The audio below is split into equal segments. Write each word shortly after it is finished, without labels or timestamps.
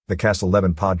The Cast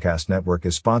 11 podcast network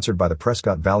is sponsored by the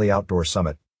Prescott Valley Outdoor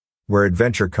Summit, where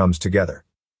adventure comes together.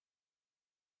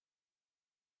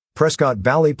 Prescott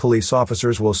Valley police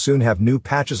officers will soon have new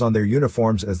patches on their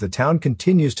uniforms as the town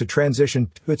continues to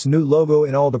transition to its new logo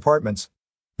in all departments.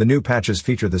 The new patches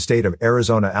feature the state of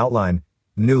Arizona outline,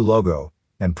 new logo,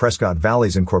 and Prescott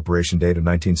Valley's incorporation date of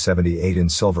 1978 in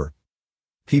silver.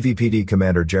 PVPD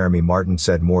Commander Jeremy Martin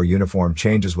said more uniform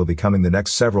changes will be coming the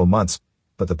next several months,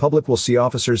 but the public will see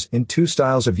officers in two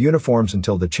styles of uniforms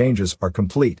until the changes are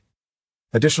complete.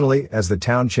 Additionally, as the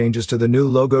town changes to the new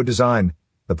logo design,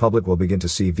 the public will begin to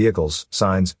see vehicles,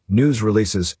 signs, news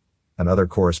releases, and other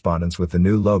correspondence with the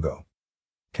new logo.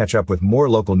 Catch up with more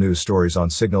local news stories on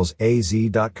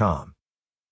signalsaz.com.